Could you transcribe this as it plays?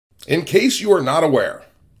In case you are not aware,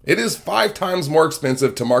 it is 5 times more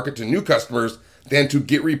expensive to market to new customers than to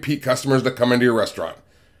get repeat customers to come into your restaurant.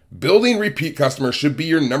 Building repeat customers should be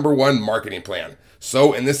your number one marketing plan.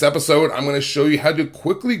 So in this episode, I'm going to show you how to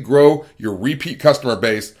quickly grow your repeat customer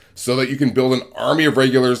base so that you can build an army of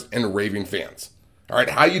regulars and raving fans. All right,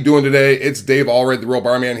 how you doing today? It's Dave Allred, The Real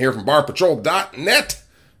Barman here from barpatrol.net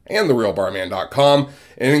and therealbarman.com.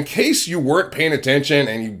 And in case you weren't paying attention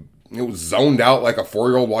and you zoned out like a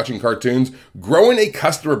 4-year-old watching cartoons, growing a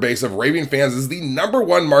customer base of raving fans is the number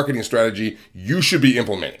one marketing strategy you should be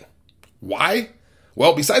implementing. Why?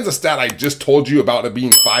 Well, besides the stat I just told you about it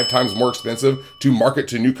being 5 times more expensive to market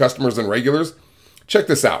to new customers than regulars, check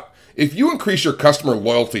this out. If you increase your customer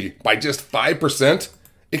loyalty by just 5%,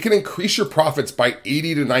 it can increase your profits by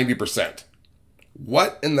 80 to 90%.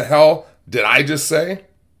 What in the hell did I just say?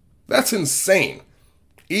 That's insane.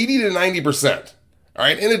 80 to 90%. All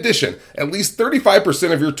right. In addition, at least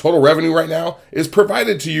 35% of your total revenue right now is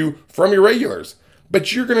provided to you from your regulars,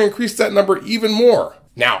 but you're going to increase that number even more.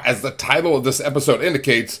 Now, as the title of this episode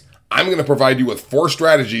indicates, I'm going to provide you with 4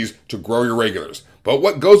 strategies to grow your regulars. But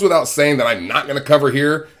what goes without saying that I'm not going to cover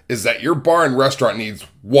here is that your bar and restaurant needs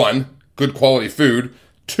 1, good quality food,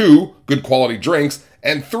 2, good quality drinks,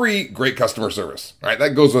 and 3, great customer service. All right.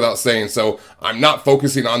 That goes without saying. So I'm not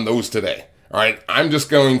focusing on those today. All right, I'm just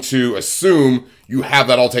going to assume you have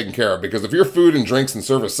that all taken care of, because if your food and drinks and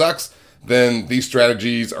service sucks, then these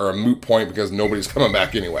strategies are a moot point because nobody's coming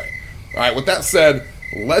back anyway. All right, with that said,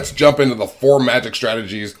 let's jump into the 4 magic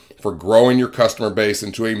strategies for growing your customer base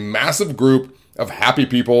into a massive group of happy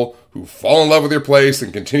people who fall in love with your place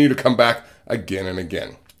and continue to come back again and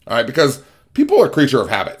again. All right, because people are a creature of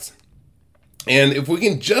habits. And if we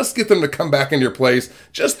can just get them to come back into your place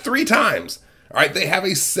just 3 times, all right, they have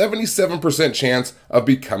a 77% chance of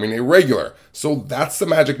becoming a regular. So that's the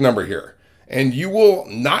magic number here. And you will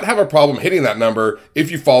not have a problem hitting that number if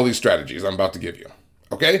you follow these strategies I'm about to give you.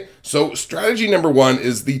 Okay, so strategy number 1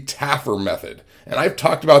 is the TAFR method. And I've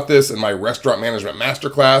talked about this in my restaurant management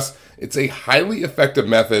masterclass. It's a highly effective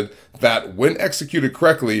method that, when executed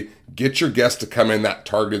correctly, gets your guests to come in that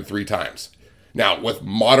targeted 3 times. Now, with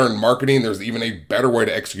modern marketing, there's even a better way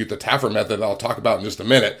to execute the TAFR method I'll talk about in just a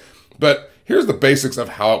minute. But here's the basics of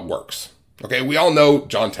how it works. Okay, we all know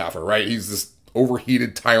John Taffer, right? He's this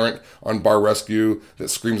overheated tyrant on Bar Rescue that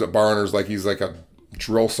screams at bar owners like he's like a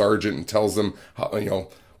drill sergeant and tells them how,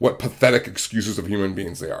 what pathetic excuses of human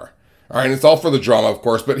beings they are. All right, and it's all for the drama, of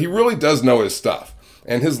course, but he really does know his stuff.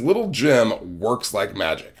 And his little gem works like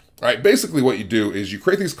magic. All right, basically what you do is you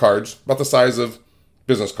create these cards about the size of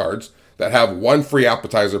business cards that have 1 free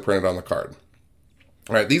appetizer printed on the card.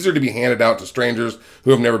 All right, these are to be handed out to strangers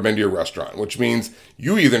who have never been to your restaurant, which means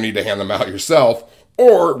you either need to hand them out yourself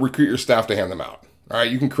or recruit your staff to hand them out. All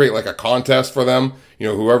right, you can create like a contest for them.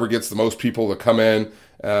 Whoever gets the most people to come in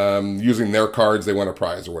using their cards, they win a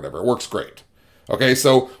prize or whatever. It works great. Okay,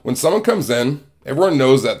 so when someone comes in, everyone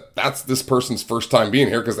knows that that's this person's first time being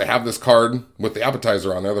here because they have this card with the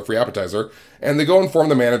appetizer on there, the free appetizer, and they go inform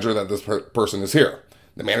the manager that this person is here.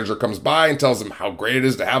 The manager comes by and tells them how great it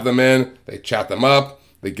is to have them in. They chat them up.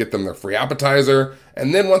 They get them their free appetizer.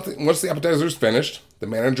 And then once the appetizer is finished, the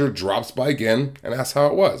manager drops by again and asks how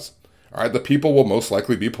it was. All right, the people will most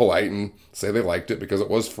likely be polite and say they liked it because it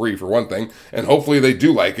was free for one thing. And hopefully they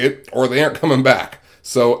do like it or they aren't coming back.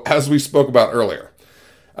 So as we spoke about earlier,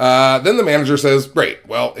 then the manager says, great,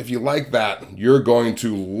 well, if you like that, you're going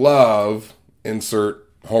to love insert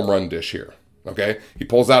home run dish here. Okay, he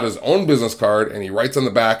pulls out his own business card and he writes on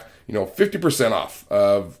the back, 50% off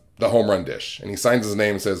of the home run dish. And he signs his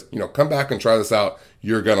name and says, come back and try this out.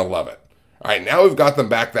 You're going to love it. All right, now we've got them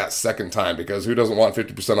back that second time because who doesn't want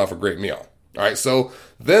 50% off a great meal? All right, so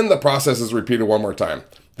then the process is repeated one more time.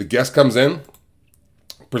 The guest comes in,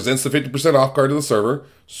 presents the 50% off card to the server.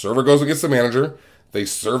 Server goes and gets the manager. They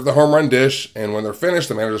serve the home run dish. And when they're finished,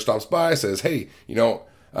 the manager stops by, says, hey,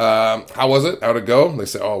 how was it? How'd it go? They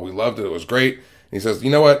say, oh, we loved it. It was great. And he says, you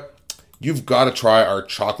know what? You've got to try our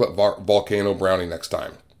chocolate volcano brownie next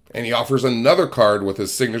time. And he offers another card with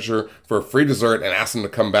his signature for a free dessert and asks them to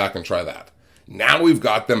come back and try that. Now we've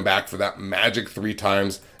got them back for that magic 3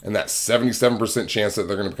 times and that 77% chance that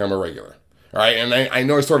they're going to become a regular. All right, and I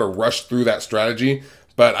know I sort of rushed through that strategy,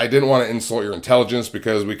 but I didn't want to insult your intelligence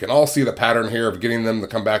because we can all see the pattern here of getting them to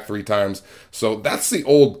come back 3 times. So that's the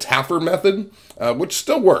old TAFR method, which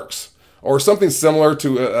still works, or something similar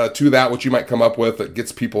to that, which you might come up with that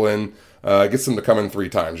gets people in, gets them to come in 3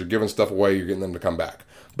 times. You're giving stuff away, you're getting them to come back.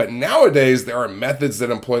 But nowadays, there are methods that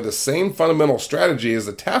employ the same fundamental strategy as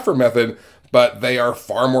the TAFR method, but they are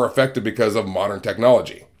far more effective because of modern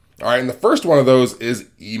technology. All right, and the first one of those is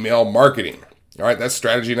email marketing. All right, that's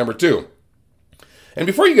strategy number 2. And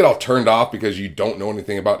before you get all turned off because you don't know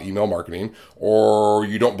anything about email marketing or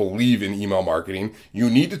you don't believe in email marketing, you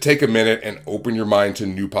need to take a minute and open your mind to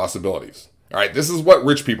new possibilities. All right, this is what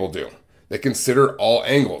rich people do. They consider all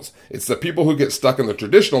angles. It's the people who get stuck in the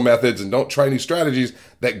traditional methods and don't try new strategies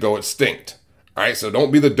that go extinct. All right, so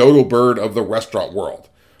don't be the dodo bird of the restaurant world.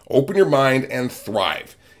 Open your mind and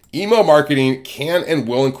thrive. Email marketing can and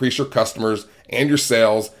will increase your customers and your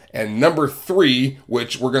sales. And number 3,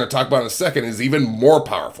 which we're going to talk about in a second, is even more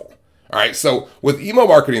powerful. All right, so with email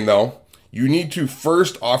marketing, though, you need to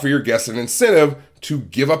first offer your guests an incentive to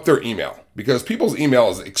give up their email because people's email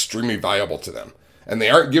is extremely valuable to them. And they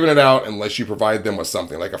aren't giving it out unless you provide them with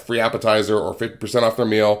something like a free appetizer or 50% off their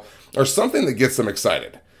meal or something that gets them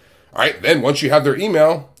excited. All right, then once you have their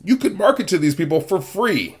email, you could market to these people for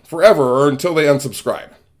free forever or until they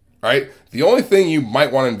unsubscribe. All right, the only thing you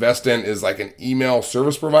might want to invest in is like an email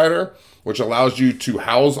service provider, which allows you to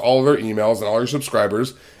house all of their emails and all your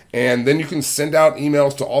subscribers. And then you can send out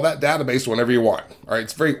emails to all that database whenever you want. All right,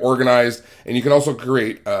 it's very organized. And you can also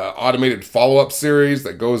create automated follow-up series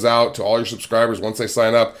that goes out to all your subscribers once they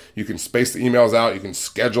sign up. You can space the emails out. You can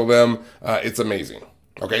schedule them. It's amazing.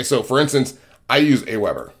 Okay, so for instance, I use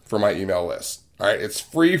Aweber for my email list. All right, it's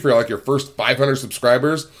free for like your first 500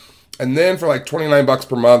 subscribers. And then for like $29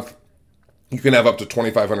 per month, you can have up to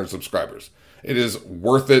 2,500 subscribers. It is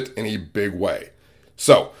worth it in a big way.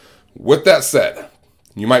 So with that said,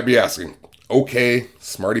 you might be asking, okay,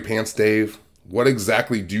 Smarty Pants Dave, what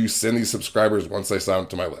exactly do you send these subscribers once they sign up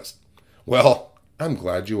to my list? Well, I'm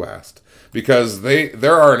glad you asked because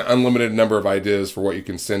there are an unlimited number of ideas for what you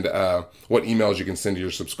can send, what emails you can send to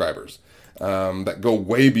your subscribers that go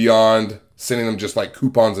way beyond sending them just like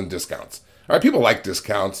coupons and discounts. All right, people like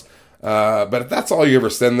discounts, but if that's all you ever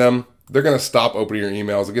send them, they're going to stop opening your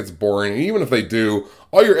emails. It gets boring. And even if they do,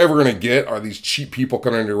 all you're ever going to get are these cheap people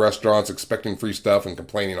coming into restaurants expecting free stuff and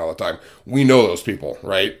complaining all the time. We know those people,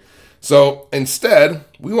 right? So instead,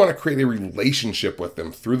 we want to create a relationship with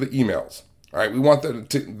them through the emails. All right, we want them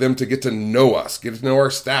to get to know us, get to know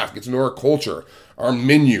our staff, get to know our culture, our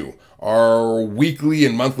menu, our weekly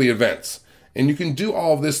and monthly events. And you can do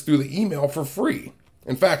all of this through the email for free.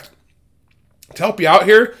 In fact, to help you out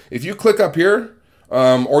here, if you click up here,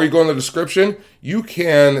 or you go in the description, you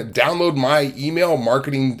can download my email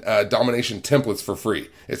marketing domination templates for free.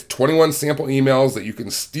 It's 21 sample emails that you can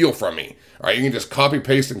steal from me. All right, you can just copy,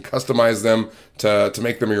 paste, and customize them to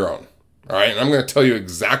make them your own. All right, and I'm going to tell you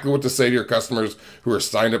exactly what to say to your customers who are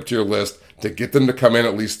signed up to your list to get them to come in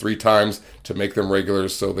at least 3 times to make them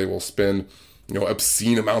regulars so they will spend,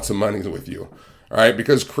 obscene amounts of money with you. All right,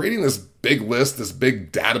 because creating this big list, this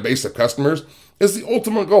big database of customers is the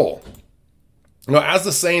ultimate goal. As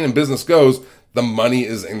the saying in business goes, the money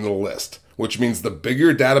is in the list, which means the bigger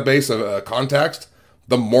your database of contacts,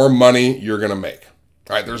 the more money you're going to make.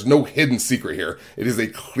 All right, there's no hidden secret here. It is a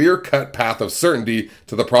clear-cut path of certainty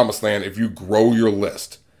to the promised land if you grow your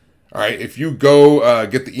list. All right, if you go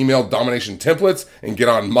get the email domination templates and get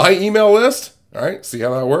on my email list, all right, see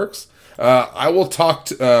how that works? I'll talk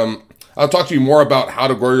to you more about how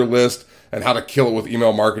to grow your list and how to kill it with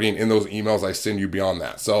email marketing in those emails I send you beyond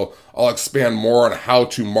that. So I'll expand more on how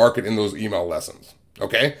to market in those email lessons.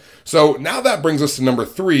 Okay, so now that brings us to number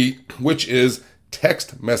 3, which is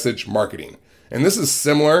text message marketing. And this is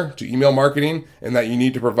similar to email marketing in that you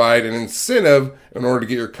need to provide an incentive in order to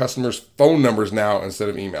get your customers' phone numbers now instead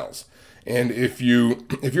of emails. And if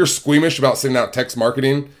you're squeamish about sending out text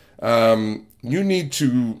marketing, you need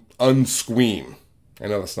to unsqueam. I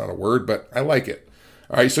know that's not a word, but I like it.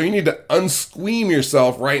 All right, so you need to unsqueam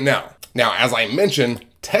yourself right now. Now, as I mentioned,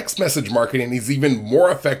 text message marketing is even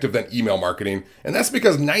more effective than email marketing, and that's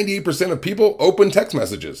because 98% of people open text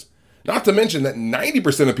messages. Not to mention that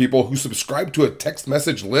 90% of people who subscribe to a text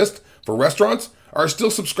message list for restaurants are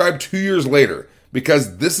still subscribed 2 years later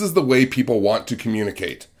because this is the way people want to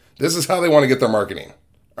communicate. This is how they want to get their marketing.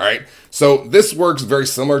 All right, so this works very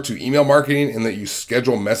similar to email marketing in that you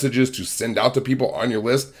schedule messages to send out to people on your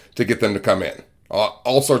list to get them to come in.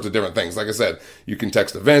 All sorts of different things. Like I said, you can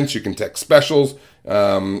text events, you can text specials,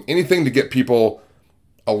 anything to get people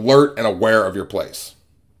alert and aware of your place.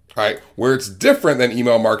 All right, where it's different than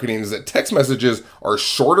email marketing is that text messages are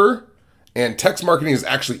shorter and text marketing is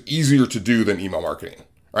actually easier to do than email marketing.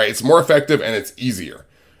 All right, it's more effective and it's easier.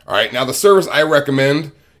 All right, now the service I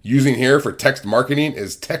recommend using here for text marketing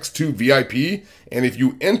is Text2VIP. And if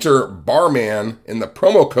you enter Barman in the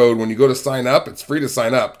promo code when you go to sign up, it's free to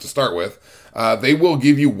sign up to start with. They will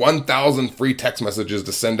give you 1,000 free text messages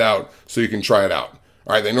to send out so you can try it out.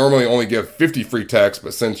 All right, they normally only give 50 free texts,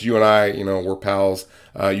 but since you and I, we're pals,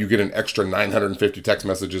 you get an extra 950 text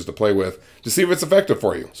messages to play with to see if it's effective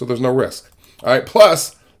for you. So there's no risk. All right,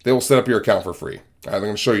 plus they will set up your account for free. All right, they're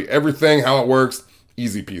going to show you everything, how it works,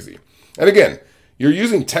 easy peasy. And again, you're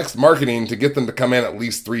using text marketing to get them to come in at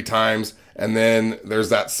least 3 times, and then there's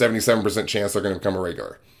that 77% chance they're going to become a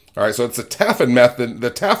regular. All right, so it's the Taffer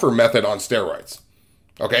method on steroids.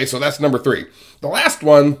 Okay, so that's number 3. The last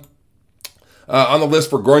one on the list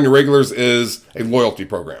for growing your regulars is a loyalty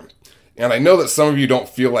program. And I know that some of you don't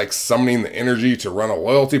feel like summoning the energy to run a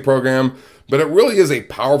loyalty program, but it really is a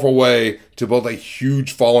powerful way to build a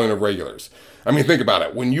huge following of regulars. I mean, think about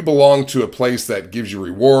it. When you belong to a place that gives you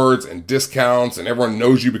rewards and discounts and everyone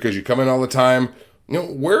knows you because you come in all the time,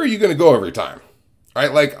 where are you going to go every time? All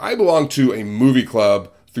right, like I belong to a movie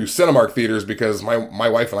club through Cinemark theaters because my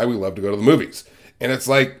wife and I, we love to go to the movies. And it's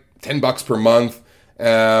like $10 per month.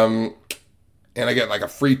 And I get like a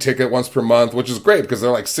free ticket once per month, which is great because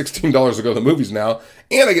they're like $16 to go to the movies now.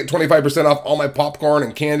 And I get 25% off all my popcorn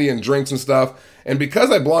and candy and drinks and stuff. And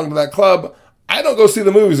because I belong to that club, I don't go see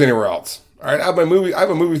the movies anywhere else. All right, I have a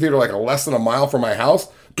movie theater like less than a mile from my house,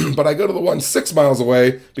 but I go to the one 6 miles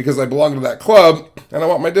away because I belong to that club and I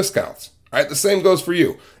want my discounts. All right, the same goes for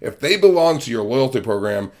you. If they belong to your loyalty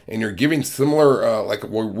program and you're giving similar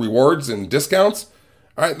rewards and discounts,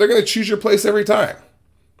 all right, they're going to choose your place every time.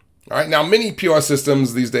 All right, now many POS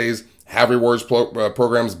systems these days have rewards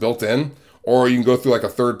programs built in, or you can go through like a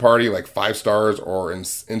third party like 5 Stars or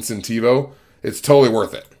Incentivo. It's totally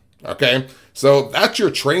worth it. Okay, so that's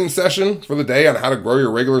your training session for the day on how to grow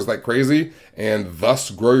your regulars like crazy and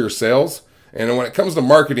thus grow your sales. And when it comes to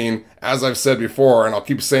marketing, as I've said before, and I'll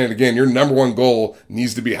keep saying it again, your number one goal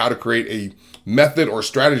needs to be how to create a method or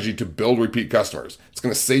strategy to build repeat customers. It's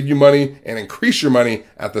going to save you money and increase your money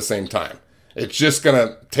at the same time. It's just going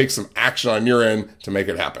to take some action on your end to make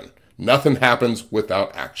it happen. Nothing happens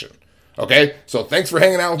without action. Okay, so thanks for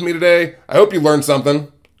hanging out with me today. I hope you learned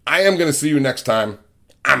something. I am going to see you next time.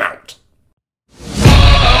 I'm out.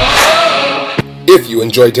 If you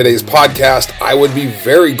enjoyed today's podcast, I would be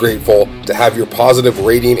very grateful to have your positive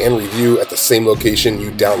rating and review at the same location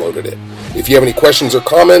you downloaded it. If you have any questions or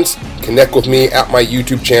comments, connect with me at my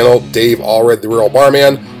YouTube channel, Dave Allred, The Real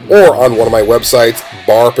Barman, or on one of my websites,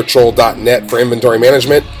 barpatrol.net for inventory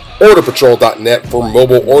management, orderpatrol.net for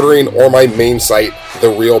mobile ordering, or my main site,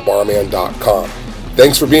 therealbarman.com.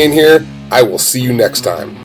 Thanks for being here. I will see you next time.